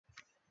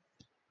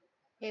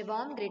A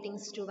warm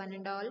greetings to one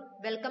and all.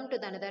 Welcome to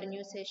the another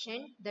new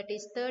session, that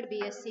is 3rd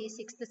BSc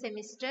 6th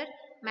semester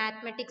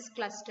Mathematics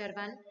Cluster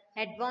 1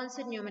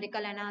 Advanced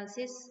Numerical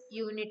Analysis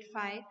Unit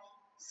 5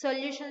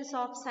 Solutions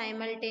of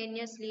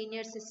Simultaneous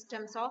Linear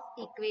Systems of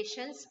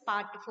Equations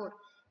Part 4.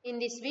 In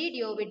this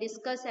video we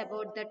discuss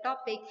about the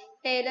topic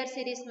Taylor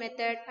series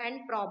method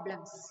and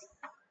problems.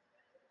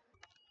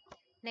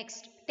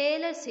 Next,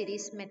 Taylor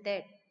series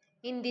method.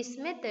 In this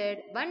method,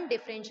 one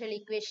differential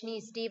equation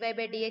is dy by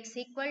dx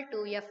equal to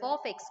f of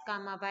x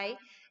comma y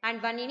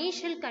and one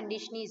initial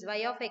condition is y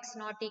of x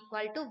not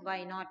equal to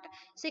y not.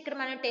 So, ఇక్కడ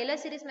మనం Taylor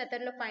series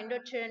method లో find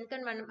out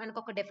చేయడానికి మనకు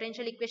ఒక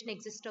differential equation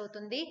exist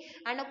అవుతుంది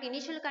and ఒక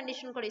initial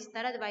condition కూడా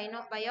ఇస్తారు, అది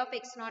y of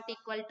x not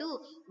equal to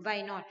y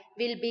not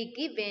will be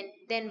given,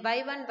 then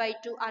y1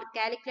 y2 are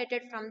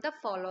calculated from the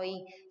following.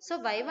 So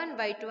y1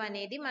 y2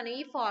 అనేది మనం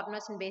ఈ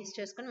ఫార్ములాస్ ని బేస్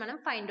చేసుకొని మనం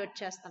ఫైండ్ అవుట్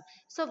చేస్తాం.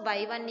 So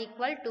y1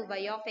 equal to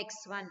y of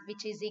x1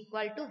 which is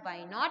equal to y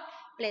naught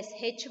plus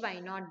h y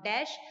naught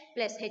dash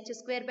plus h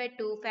square by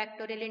 2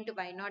 factorial into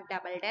y naught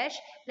double dash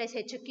plus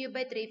h cube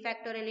by 3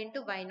 factorial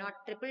into y naught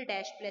triple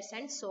dash plus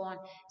and so on.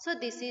 So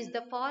this is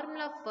the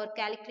formula for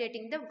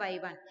calculating the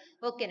y1.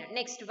 Okay, now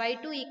next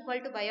y2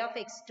 equal to y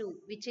of x2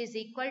 which is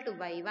equal to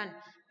y1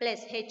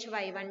 plus h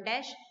y1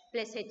 dash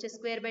plus h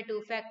square by 2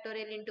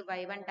 factorial into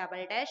y1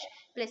 double dash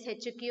plus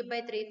h cube by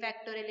 3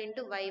 factorial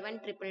into y1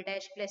 triple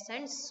dash plus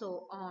and so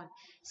on.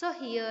 So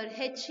here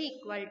h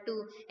equal to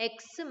x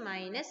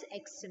minus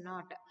x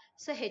naught.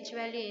 So h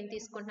value ఏం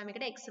తీసుకుంటున్నాం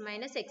ఇక్కడ x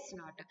minus x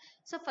naught.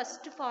 So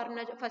first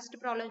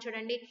problem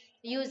చూడండి,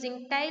 using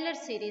Taylor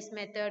series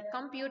method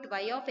compute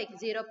y of x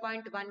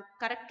 0.1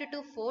 correct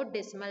to 4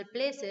 decimal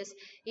places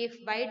if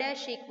y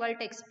dash equal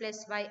to x plus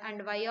y and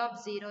y of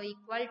 0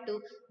 equal to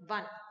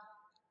 1.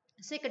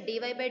 So ఇక్కడ dy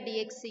by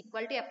dx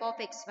equal to f of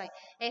xy.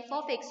 f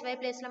of xy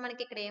place లో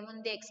మనకి ఇక్కడ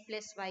ఏముంది, x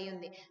plus y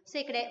ఉంది. So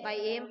ఇక్కడ y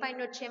ఏం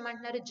find out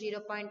చేయమంటున్నారు,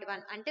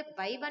 0.1 అంటే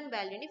y1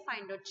 వాల్యూని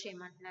ఫైండ్ అవుట్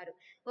చేయమంటున్నారు.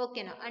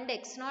 ఓకేనా, and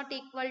x not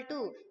equal to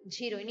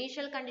 0.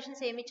 Initial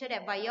conditions ఏమి ఇచ్చారు,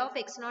 y of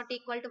x not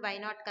equal to y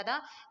not కదా,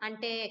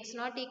 అంటే x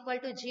not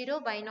equal to 0,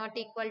 y not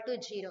equal to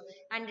 0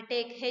 and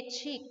take h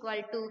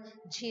equal to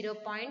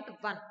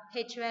 0.1.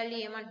 h value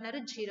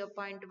ఏమంటున్నారు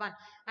 0.1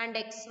 and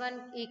x1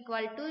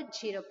 equal to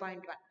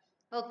 0.1.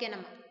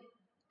 ఓకేనమ్మా.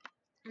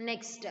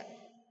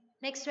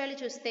 Next value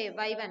చూస్తే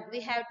y1 we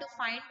have to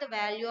find the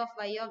value of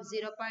y of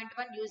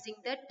 0.1 using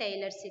the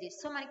Taylor series.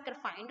 So మనకి ఇక్కడ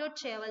find out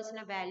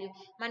చేయవలసిన value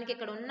మనకి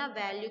ఇక్కడ ఉన్న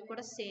value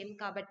కూడా సేమ్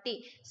కాబట్టి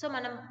సో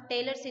మనం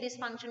టేలర్ సిరీస్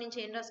ఫంక్షన్ నుంచి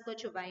ఏం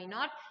రాసుకోవచ్చు,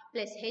 y0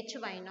 plus h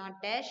y0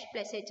 dash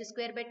plus h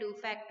square by 2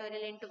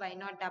 factorial into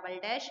y0 double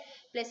dash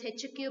plus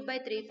h cube by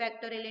 3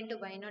 factorial into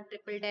y0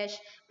 triple dash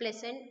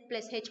plus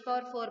h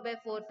power 4 by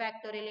 4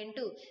 factorial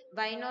into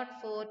y0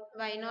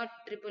 4 y0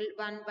 triple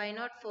 1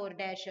 y0 4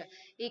 dash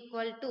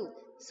equal to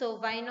so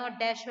y0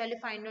 dash value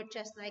find out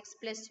చేస్తున్నాం x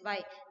plus y.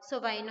 So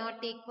y0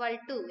 equal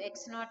to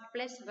x0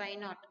 plus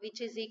y0 which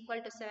is equal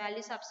to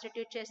value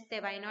substitute చేస్తే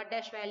y0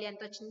 dash value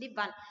ఎంత వచ్చింది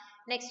 1.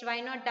 Next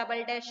y0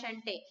 double dash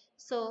అంటే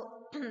so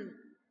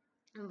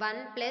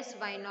 1 plus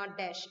y0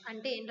 dash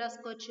అంటే ఏం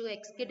రాసుకోవచ్చు,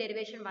 x కి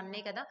derivation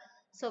 1 కదా,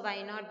 so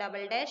y0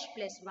 double dash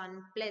plus 1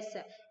 plus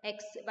x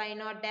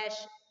y0 dash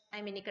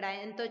ఇక్కడ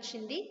ఎంత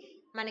వచ్చింది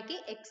మనకి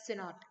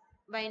x0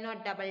 y0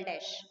 double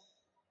dash.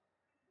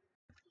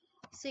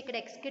 So ఇక్కడ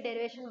x కి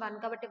డెరివేషన్ 1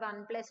 కాబట్టి 1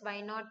 plus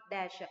y0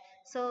 dash,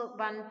 so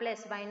 1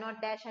 plus y0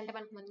 dash అంటే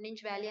మనకు ముందు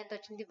నుంచి వాల్యూ ఎంత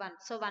వచ్చింది 1,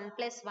 సో 1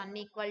 ప్లస్ 1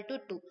 ఈక్వల్ టు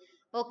 2.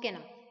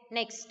 ఓకేనా,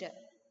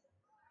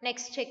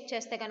 నెక్స్ట్ చెక్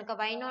చేస్తే కనుక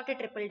y0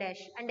 triple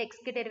dash and x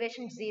కి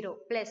derivation 0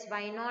 plus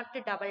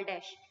y0 double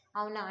dash,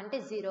 అవునా అంటే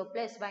 0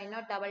 plus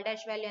y0 double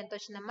dash value ఎంత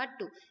వచ్చిందమ్మా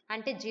 2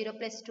 అంటే 0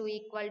 ప్లస్ 2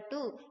 ఈక్వల్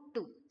టు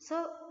 2. సో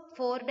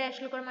 4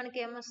 డాష్లు కూడా మనకి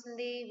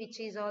ఏమొస్తుంది, which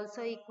is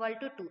also equal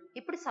to 2.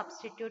 ఇప్పుడు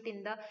substitute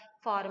in the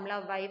formula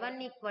y1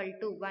 equal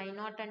to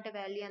y0 అంటే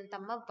వాల్యూ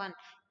ఎంతమ్మా 1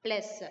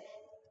 plus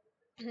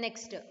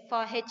next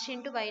for h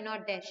into y0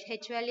 dash,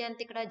 h value అంత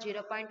ఇక్కడ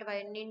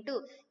 0.1 ఇంటూ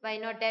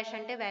y0 డాష్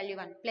అంటే value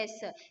 1 plus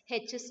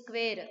h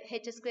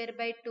square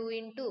by 2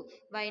 into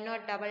y0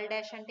 double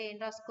dash అంటే ఏం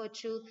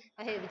రాసుకోవచ్చు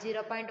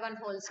 0.1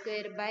 whole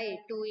square by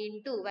 2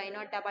 into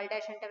y0 double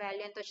dash అంటే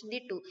value ఎంత వచ్చింది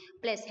 2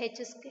 plus h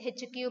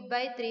cube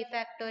by 3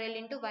 factorial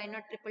into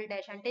y0 triple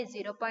dash అంటే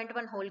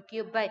 0.1 హోల్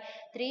క్యూబ్ బై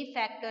 3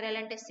 ఫ్యాక్టోరియల్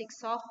అంటే 6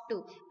 of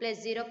 2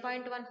 plus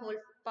 0.1 whole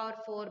power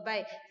 4 by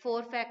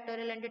 4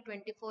 factorial అంటే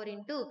 24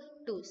 into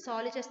 2.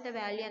 Solve చేస్తే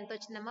వాల్యూ ఎంత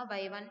వచ్చిందమ్మా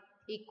y1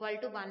 ఈక్వల్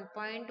టు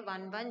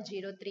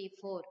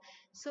 1.11034.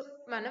 సో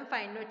మనం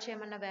ఫైండ్ అవుట్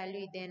చేయమన్న వాల్యూ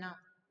ఇదేనా.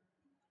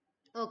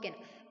 ఓకే,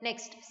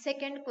 నెక్స్ట్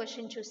సెకండ్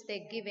క్వశ్చన్ చూస్తే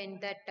given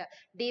that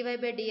dy by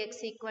dx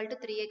equal to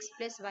 3x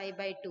plus y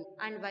by 2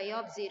 and y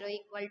of 0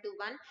 equal to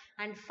 1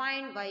 and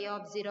find y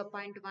of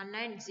 0.1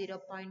 and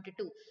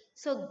 0.2.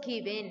 So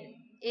given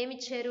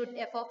ఏమిచ్చారు,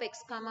 f of x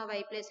comma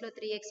y ప్లేస్లో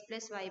 3x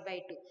plus y by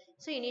 2.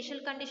 So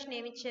initial condition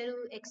ఏమిచ్చారు,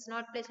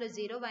 x0 ప్లేస్లో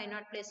 0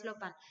 y0 ప్లేస్లో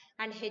 1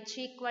 and h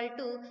equal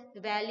to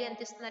value ఎంత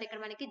ఇస్తున్నారు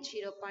ఇక్కడ మనకి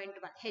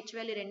 0.1. h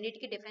value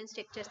రెండింటికి difference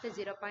check చేస్తే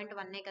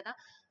 0.1 కదా,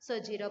 so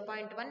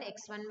 0.1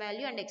 x1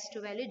 value and x2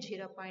 value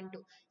 0.1. 0.2.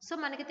 So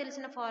మనకి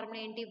తెలిసిన ఫార్ములా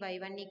ఏంటి,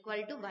 y1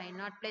 equal to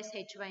y0 plus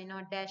hy0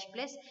 dash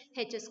plus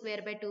h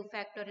square by 2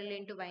 factorial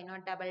into y0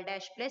 double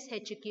dash plus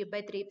h cube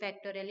by 3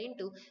 factorial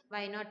into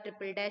y0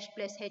 triple dash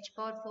plus h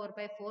power 4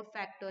 by 4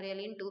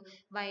 factorial into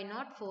y0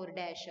 4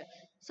 dash.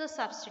 So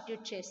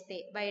substitute చేస్తే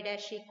y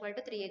dash equal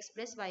to 3x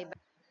plus y by,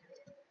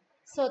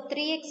 so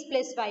 3x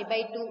plus y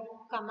by 2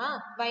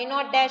 y0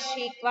 dash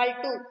equal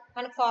to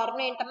మనకు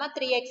formula ఏంటమ్మా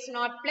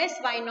 3x0 plus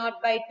y0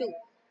 by 2.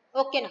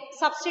 ఓకేనా,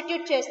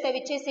 substitute చేస్తే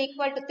which is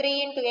equal to 3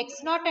 into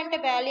x0 అంటే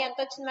value ఎంత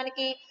వచ్చింది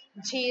మనకి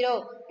 0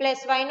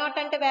 plus y0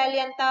 అంటే value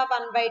ఎంత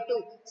 1 by 2.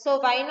 So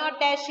y0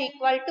 dash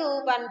equal to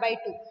 1 by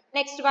 2.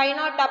 Next y0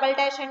 double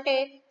dash అంటే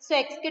సో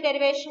x కి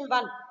డెరివేషన్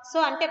 1, సో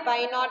అంటే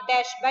y0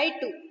 dash by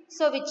 2.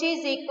 So which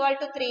is equal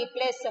to 3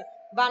 plus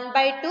 1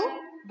 by 2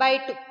 by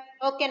 2.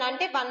 ఓకేనా,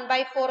 అంటే 1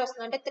 బై 4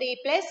 వస్తుంది, అంటే 3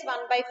 plus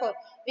 1 by 4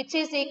 which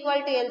is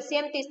equal to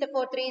LCM తీస్తే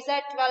 4 3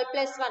 12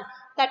 plus 1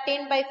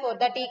 13 by 4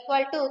 that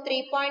equal to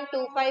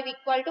 3.25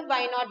 equal to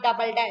y0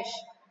 double dash.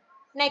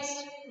 Next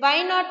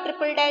y0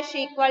 triple dash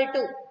equal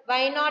to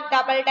y0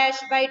 double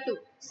dash by 2.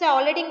 So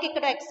already ఇంక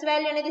ఇక్కడ x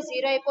value అనేది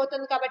 0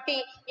 అయిపోతుంది కాబట్టి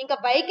ఇంకా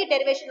y కి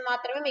derivation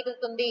మాత్రమే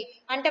మిగులుతుంది,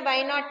 అంటే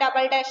y0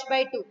 డబల్ డాష్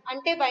బై 2.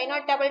 అంటే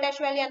y0 డబల్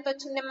డాష్ వాల్యూ ఎంత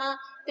వచ్చిందమ్మా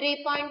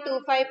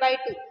 3.25 by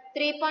 2.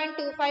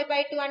 3.25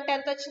 by 2 అంటే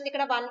ఎంత వచ్చింది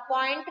ఇక్కడ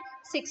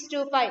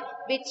 1.625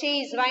 which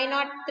is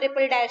y0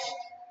 triple dash.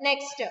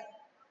 Next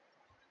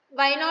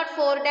y0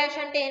 4 dash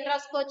అంటే ఏం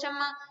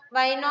రాసుకోవచ్చమ్మా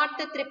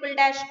y0 ట్రిపుల్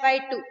డాష్ బై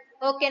 2.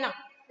 ఓకేనా,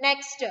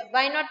 నెక్స్ట్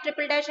y0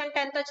 ట్రిపుల్ డాష్ అంటే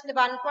ఎంత వచ్చింది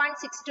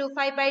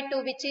 1.625 by 2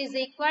 which is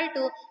equal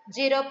to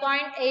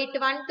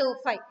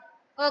 0.8125.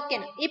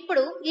 ఓకేనా,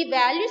 ఇప్పుడు ఈ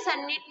వాల్యూస్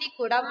అన్నిటినీ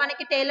కూడా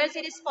మనకి టేలర్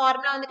సిరీస్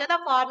ఫార్ములా ఉంది కదా,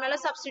 ఫార్ములాలో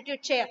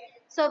సబ్స్టిట్యూట్ చేయాలి.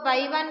 So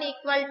y1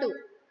 equal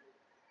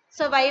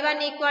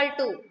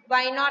to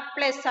y0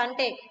 plus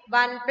అంటే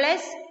 1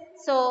 ప్లస్,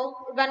 సో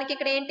మనకి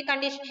ఇక్కడ ఏంటి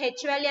కండిషన్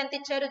h వాల్యూ ఎంత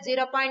ఇచ్చారు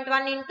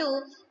 0.1 into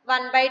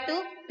 1 by 2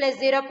 plus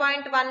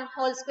 0.1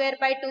 whole square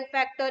by 2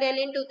 factorial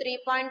into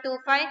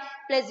 3.25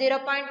 plus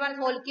 0.1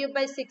 whole cube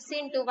by 6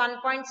 into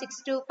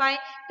 1.625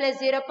 plus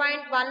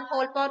 0.1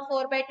 whole power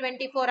 4 by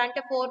 24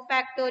 అంటే 4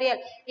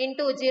 ఫ్యాక్టోరియల్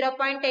ఇంటూ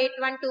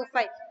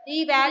 0.8125. ఈ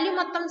value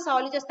మొత్తం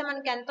solve చేస్తే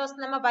మనకి ఎంత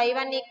వస్తుందమ్మా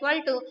y1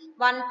 ఈక్వల్ టు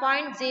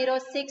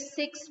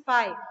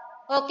 1.0665.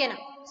 ఓకేనా,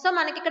 సో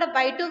మనకి ఇక్కడ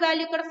y2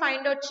 వాల్యూ కూడా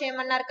ఫైండ్ అవుట్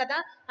చేయమన్నారు కదా,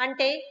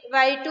 అంటే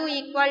y2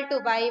 equal to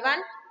y1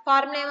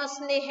 formula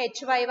ఏమొస్తుంది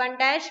hy1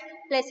 dash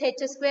plus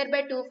h square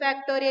by 2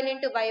 factorial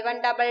into y1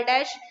 double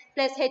dash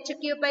plus h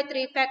cube by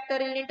 3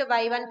 factorial into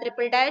y1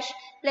 triple dash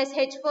plus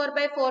h4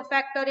 by 4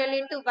 factorial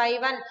into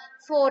y1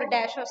 4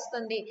 dash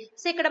వస్తుంది.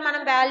 So ఇక్కడ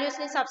మనం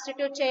వాల్యూస్ని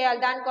substitute చేయాలి,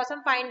 దానికోసం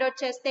find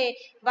out చేస్తే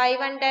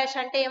y1 dash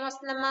అంటే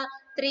ఏమొస్తుందమ్మా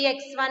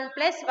 3x1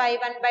 plus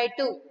y1 by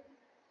 2.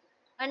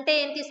 అంటే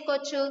ఏం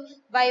తీసుకోవచ్చు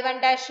y1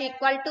 dash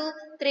equal to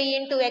 3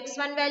 into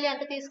x1 value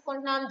ఎంత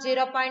తీసుకుంటున్నాం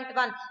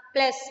 0.1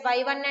 ప్లస్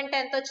y1 అంటే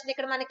ఎంత వచ్చింది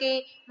ఇక్కడ మనకి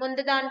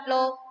ముందు దాంట్లో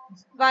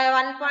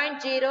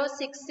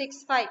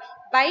 1.0665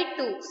 బై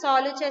 2.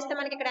 సాల్వ్ చేస్తే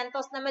మనకి ఇక్కడ ఎంత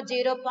వస్తుందమ్మా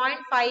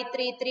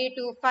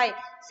 0.53325.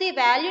 సో ఈ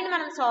వాల్యూని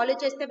మనం సాల్వ్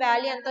చేస్తే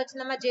వాల్యూ ఎంత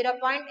వచ్చిందమ్మా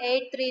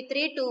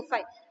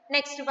 0.83325.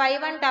 నెక్స్ట్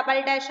y1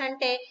 డబల్ డాష్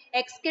అంటే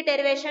x కి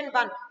డెరివేషన్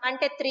 1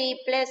 అంటే 3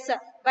 ప్లస్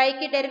y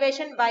కి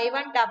derivation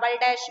y1 double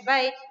dash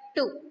by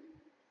 2,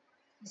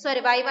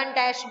 sorry y1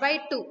 dash by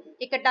 2,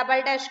 ఇక్కడ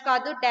డబల్ డాష్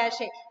కాదు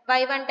డాష్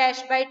y1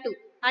 డాష్ బై 2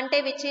 అంటే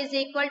which is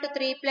equal to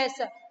 3 plus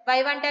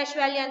y1 dash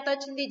value ఎంత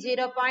వచ్చింది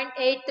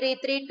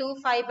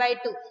 0.83325 by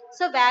 2.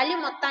 So value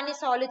మొత్తాన్ని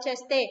సాల్వ్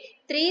చేస్తే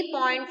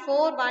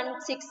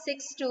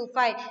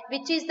 3.416625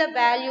 which is the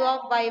value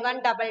of y1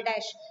 double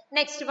dash.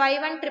 Next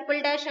y1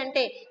 triple dash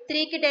అంటే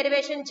 3 కి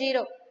derivation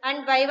 0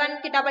 and y1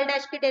 కి double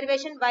dash కి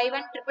derivation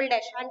y1 triple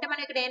dash, అంటే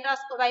మనం ఇక్కడ ఏం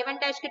రాసుకో y1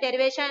 డాష్ కి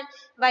derivation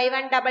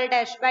y1 double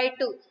dash by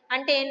 2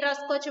 అంటే ఏం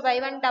రాసుకోవచ్చు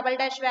y1 డబల్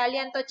డాష్ వాల్యూ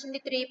ఎంత వచ్చింది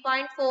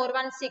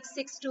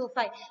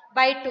 3.416625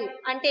 బై 2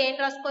 అంటే ఏం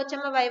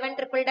రాసుకోవచ్చమ్మా y1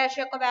 ట్రిపుల్ డాష్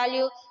యొక్క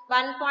వాల్యూ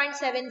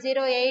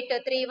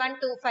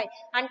 1.7083125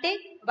 అంటే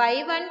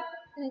y1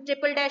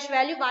 ట్రిపుల్ డాష్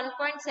వాల్యూ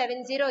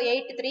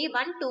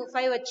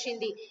 1.7083125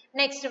 వచ్చింది.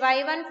 నెక్స్ట్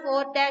y1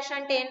 4 డాష్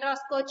అంటే ఏం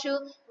రాసుకోవచ్చు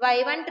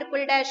y1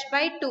 ట్రిపుల్ డాష్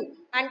బై 2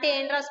 అంటే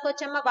ఏం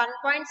రాసుకోవచ్చమ్మా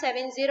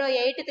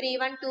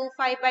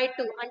 1.7083125 బై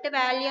 2 అంటే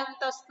వాల్యూ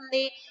ఎంత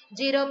వస్తుంది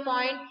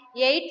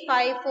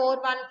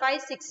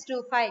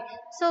 0.8541565.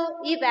 సో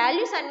ఈ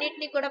వాల్యూస్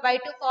అన్నిటిని కూడా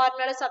y2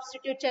 ఫార్ములాలో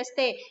సబ్స్టిట్యూట్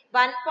చేస్తే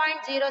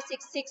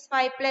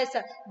 1.0665 plus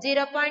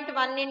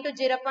 0.1 into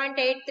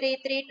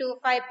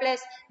 0.83325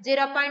 plus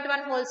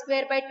 0.1 whole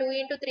square by 2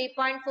 into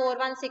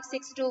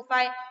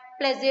 3.416625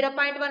 plus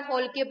 0.1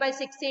 whole cube by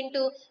 6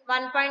 into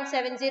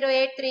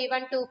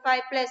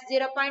 1.7083125 plus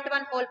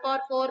 0.1 whole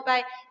power 4 by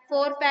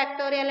 4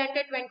 factorial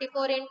అంటే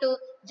 24 into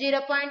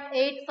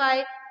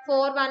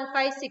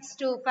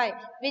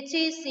 0.8541565 which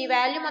is ఈ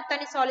వాల్యూ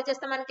మొత్తాన్ని సాల్వ్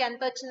చేస్తే మనకి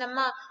ఎంత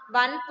వచ్చిందమ్మా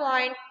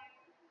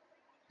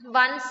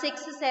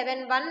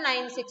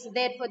 1.167196.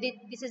 therefore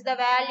this is the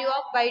value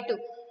of y2.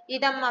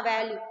 ఇదమ్మా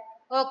value.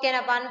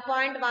 ఓకేనా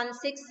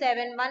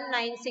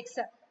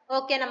 1.167196.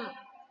 ఓకేనమ్మా.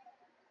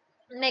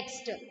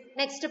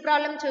 నెక్స్ట్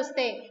ప్రాబ్లం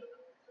చూస్తే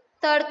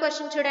Third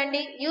question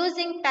చూడండి.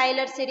 Using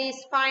Taylor series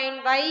find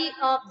y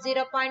of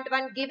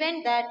 0.1 given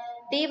that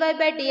dy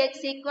by dx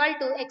equal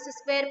to x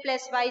square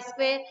plus y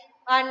square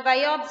and y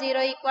of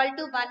 0 equal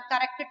to 1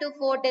 correct to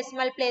 4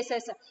 decimal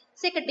places.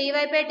 So ఇక్కడ dy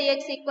by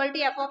dx equal to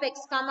f of x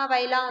comma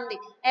y లా ఉంది.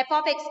 f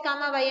of x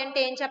comma y అంటే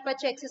ఏం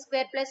చెప్పొచ్చు, x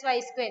square plus y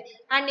square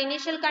and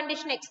initial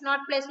condition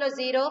x0 place లో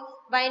 0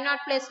 y0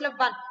 place లో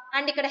 1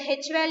 and ఇక్కడ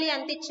h value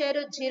ఎంత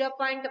ఇచ్చారు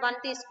 0.1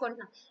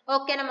 తీసుకుంటున్నాం.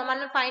 ఓకేనమ్మా,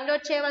 మనం ఫైండ్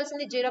అవుట్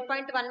చేయవలసింది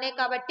 0.1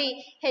 కాబట్టి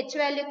h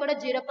వాల్యూ కూడా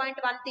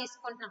 0.1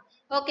 తీసుకుంటున్నాం.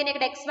 ఓకే,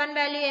 ఇక్కడ x1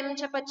 వాల్యూ ఏమని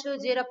చెప్పొచ్చు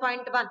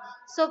 0.1.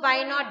 సో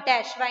y0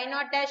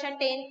 డాష్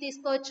అంటే ఏం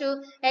తీసుకోవచ్చు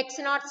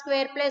x0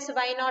 square plus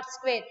y0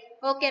 square.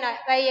 ఓకేనా,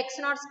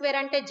 x0 స్క్వేర్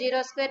అంటే 0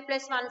 స్క్వేర్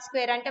ప్లస్ 1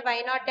 స్క్వేర్ అంటే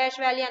y0 డాష్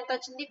వాల్యూ ఎంత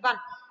వచ్చింది 1.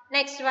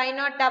 నెక్స్ట్ y0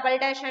 డబల్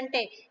డాష్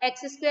అంటే x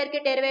స్క్వేర్ కి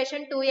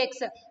derivation 2x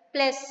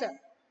plus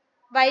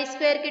y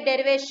square కి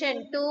డెరివేషన్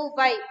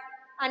 2y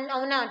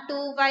అవునా,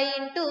 2y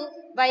ఇంటూ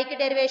y కి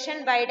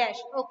డెరివేషన్ y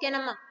డాష్.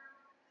 ఓకేనమ్మా,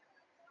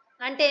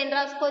 అంటే ఏం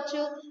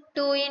రాసుకోవచ్చు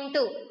 2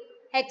 into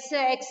x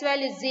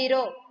value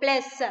 0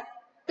 plus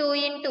 2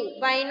 into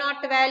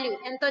y0 value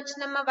ఎంత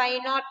వచ్చిందమ్మా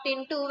y0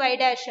 ఇంటూ y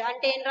డాష్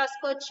అంటే ఏం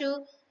రాసుకోవచ్చు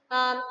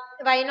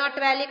y0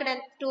 వాల్యూ ఇక్కడ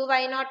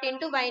 2y0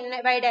 into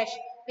y dash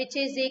which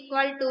is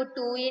equal to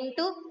 2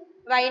 into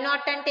y0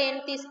 అంటే ఏం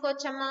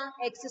తీసుకోవచ్చమ్మా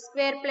x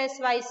square plus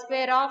y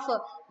square of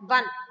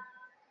 1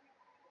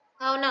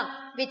 అవునా,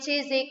 which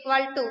is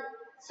equal to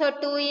so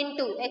 2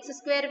 into x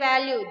square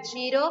value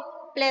 0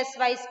 plus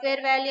y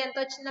square value ఎంత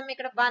వచ్చిందమ్మా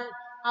ఇక్కడ 1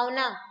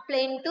 అవునా,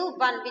 into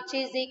 1 which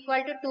is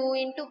equal to 2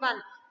 into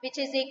 1 which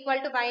is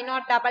equal to y0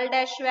 double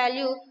dash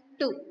value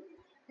 2.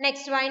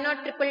 Next y0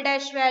 triple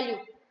dash value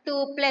 2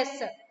 plus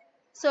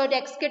so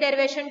x కి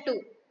derivation 2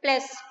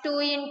 plus 2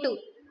 into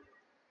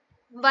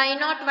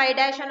y0 y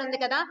dash అని ఉంది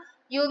కదా,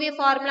 uv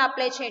formula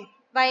apply చేయండి.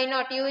 y0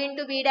 u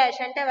into v dash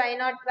అంటే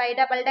y0 y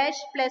double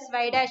dash plus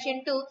y dash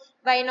into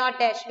y0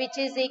 dash which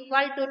is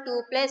equal to 2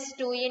 plus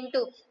 2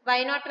 into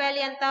y0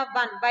 value ఎంత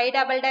 1 y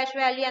double dash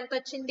value ఎంత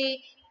వచ్చింది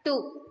 2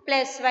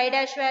 plus y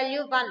dash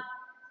value 1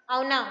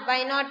 అవునా,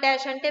 y0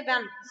 dash అంటే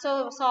 1. So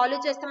solve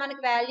చేస్తే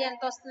మనకి value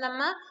ఎంత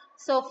వస్తుందమ్మా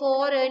so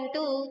 4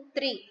 into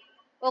 3.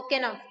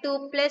 ఓకేనా, 2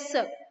 ప్లస్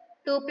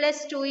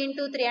 2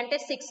 ఇంటూ 3 అంటే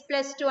 6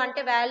 ప్లస్ 2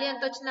 అంటే వాల్యూ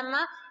ఎంత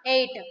వచ్చిందమ్మా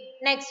 8.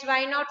 Next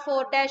y0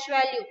 4 dash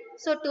value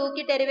so 2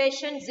 కి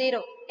డెరివేషన్ 0.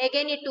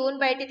 అగైన్ ఈ 2ని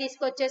బయట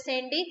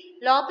తీసుకొచ్చేసేయండి,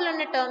 లోపల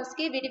ఉన్న టర్మ్స్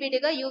కి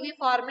విడివిడిగా uv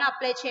ఫార్ములా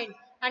అప్లై చేయండి.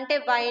 అంటే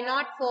y0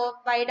 4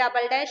 y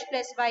double dash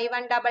plus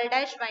y1 double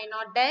dash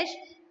y0 dash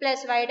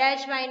plus y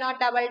dash y0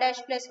 double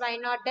dash plus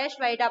y0 dash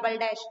y double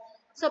dash.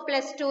 So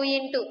plus 2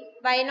 into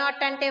y0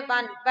 అంటే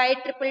 1 y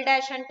ట్రిపుల్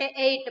డాష్ అంటే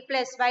 8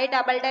 plus y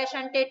double dash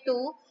అంటే 2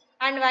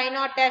 and y0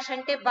 dash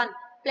అంటే 1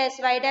 plus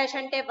y dash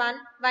అంటే 1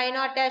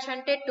 y0 dash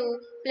అంటే 2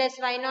 plus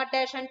y0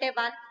 dash అంటే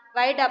 1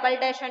 y double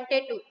dash అంటే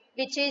 2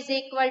 which is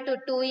equal to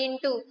 2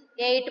 into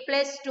 8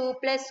 plus 2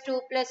 plus 2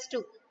 plus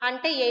 2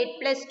 అంటే 8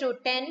 plus 2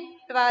 10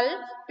 12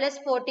 plus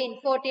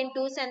 14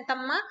 2s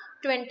ఎంతమ్మా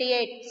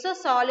 28. So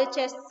solve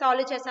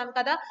చేసాం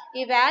కదా,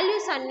 ఈ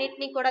వాల్యూస్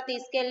అన్నిటినీ కూడా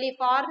తీసుకెళ్ళి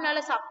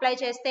ఫార్ములాలో అప్లై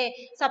చేస్తే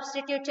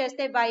సబ్స్టిట్యూట్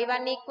చేస్తే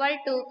y1 ఈక్వల్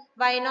టు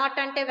y0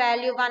 అంటే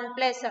వాల్యూ 1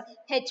 ప్లస్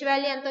h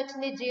వాల్యూ ఎంత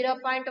వచ్చింది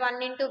 0.1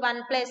 into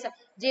 1 plus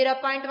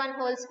 0.1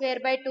 whole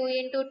square by 2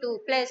 into 2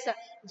 plus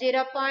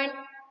 0.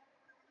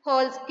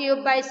 whole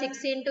cube by 6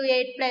 into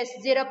 8 plus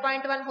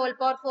 0.1 whole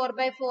power 4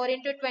 by 4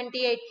 into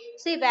 28.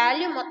 So, ఈ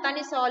వాల్యూ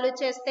మొత్తాన్ని సాల్వ్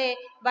చేస్తే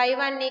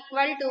y1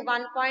 ఈక్వల్ టు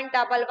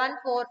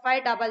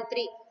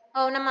 1.114533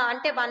 అవునమ్మా,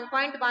 అంటే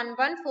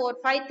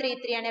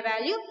 1.114533 అనే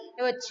వాల్యూ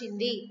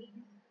వచ్చింది.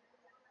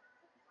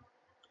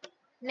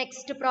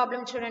 నెక్స్ట్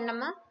ప్రాబ్లం చూడండి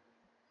అమ్మా.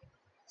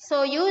 So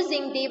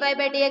using dy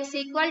by dx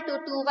equal to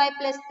 2y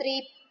plus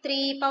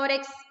 3 power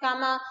x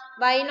comma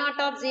y0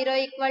 of 0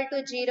 equal to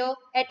 0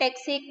 at x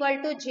equal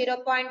to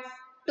 0.2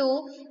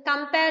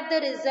 compare the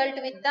result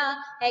with the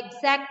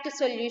exact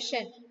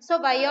solution. So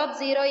y of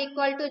 0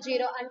 equal to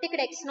 0 అంటే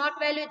ఇక్కడ x0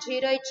 value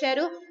 0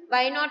 ఇచ్చారు,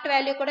 y0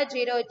 value కూడా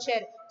 0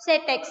 ఇచ్చారు. So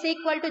at x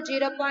equal to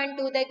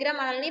 0.2 దగ్గర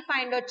మనల్ని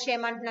find out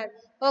చేయమంటున్నారు.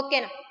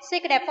 ఓకేనా, so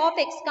ఇక్కడ f of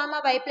x comma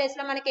y place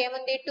లో మనకి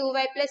ఏముంది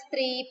 2y plus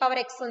 3 power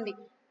x ఉంది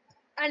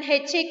and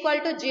h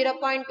equal to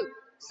 0.2.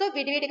 So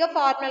విడివిడిగా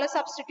ఫార్ములాలో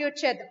సబ్స్టిట్యూట్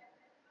చేద్దాం.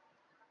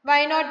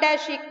 y0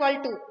 dash equal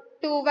to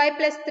 2y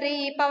plus 3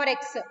 e power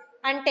x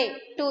అంటే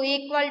 2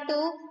 equal to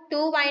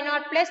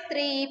 2y0 plus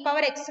 3 e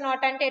power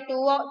x0 అంటే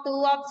 2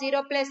 of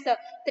 0 plus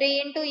 3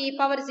 into e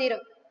power 0.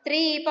 3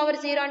 e power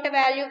 0 అంటే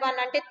value 1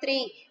 అంటే 3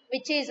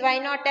 which is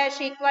y0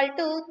 dash equal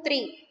to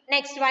 3.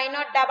 Next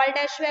y0 double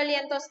dash value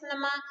ఎంత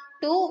వస్తుందమ్మా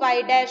 2y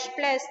dash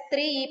plus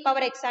 3 e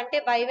power x అంటే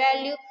y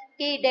value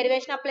కి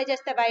derivation apply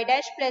చేస్తే y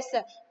dash plus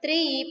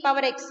 3 e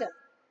power x.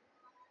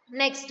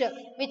 Next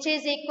which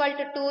is equal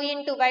to 2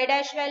 into y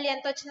dash value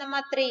ఎంత వచ్చిందమ్మా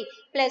 3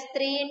 plus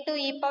 3 into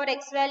e power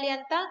x value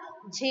ఎంత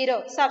 0.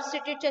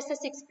 Substitute చేస్తే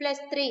 6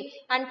 plus 3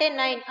 అంటే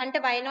 9 అంటే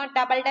y0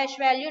 double dash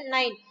value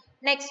 9.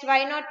 Next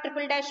y0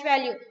 triple dash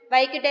value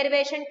y కి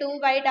derivation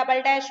 2y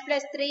double dash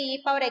plus 3 e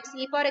power x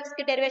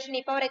కి derivation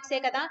e power x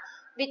కదా,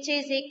 which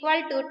is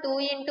equal to 2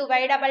 into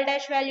y double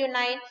dash value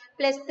 9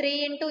 plus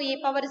 3 into e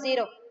power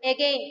 0.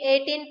 Again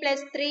 18 plus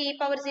 3 e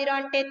power 0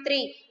 ante 3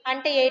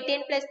 ante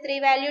 18 plus 3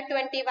 value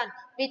 21,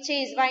 which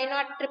is y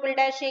naught triple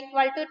dash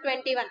equal to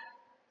 21.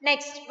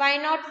 Next y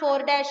naught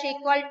 4 dash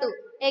equal to,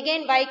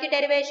 again y ki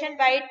derivation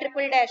y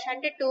triple dash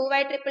ante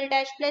 2y triple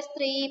dash plus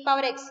 3 e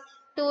power x,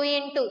 2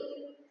 into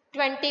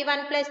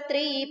 21 plus 3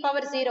 e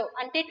power 0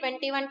 ante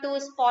 21 2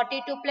 is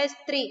 42 plus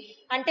 3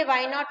 ante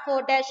y naught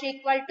 4 dash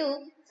equal to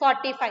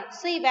 45.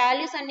 So ఈ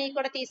values అన్ని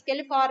కూడా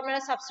తీసుకెళ్లి formula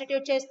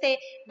substitute చేస్తే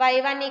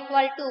y1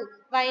 equal to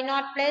y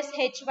naught plus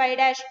hy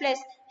dash plus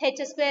h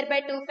square by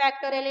 2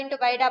 factorial into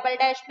y double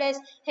dash plus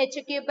h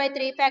cube by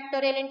 3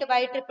 factorial into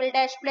y triple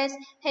dash plus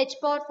h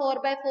power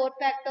 4 by 4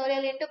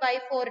 factorial into y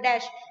 4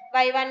 dash.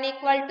 y1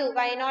 equal to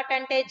y naught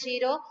అంటే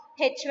 0,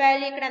 h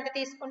value ఇక్కడ ఎంత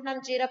తీసుకుంటున్నాం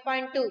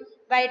 0.2,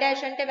 y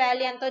dash అంటే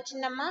value ఎంత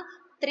వచ్చిందమ్మా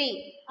 3,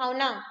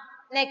 అవునా.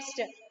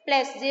 Next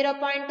plus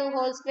 0.2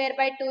 whole square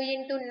by 2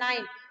 into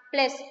 9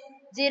 plus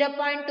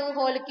 0.2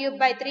 whole cube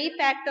by 3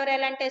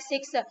 factorial అంటే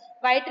 6,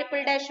 y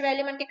triple dash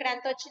value మనకి ఇక్కడ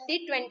ఎంత వచ్చింది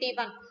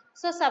 21.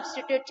 సో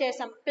సబ్స్టిట్యూట్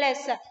చేసాం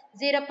plus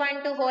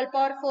 0.2 whole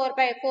power 4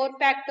 by 4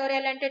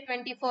 factorial అంటే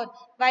 24,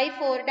 y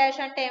 4 డాష్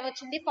అంటే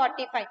ఏమొచ్చింది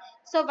 45.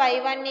 So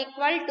y1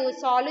 equal to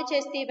solve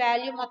చేస్తే ఈ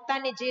వాల్యూ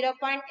మొత్తాన్ని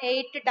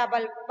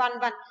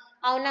 0.8111,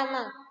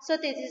 అవునమ్మా. So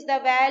this is the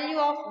value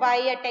of y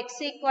at x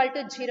equal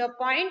to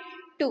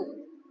 0.2.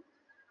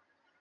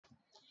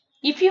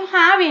 If you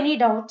have any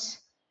doubts,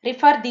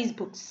 refer these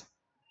books.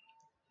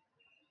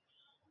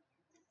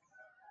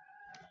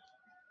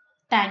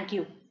 Thank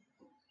you.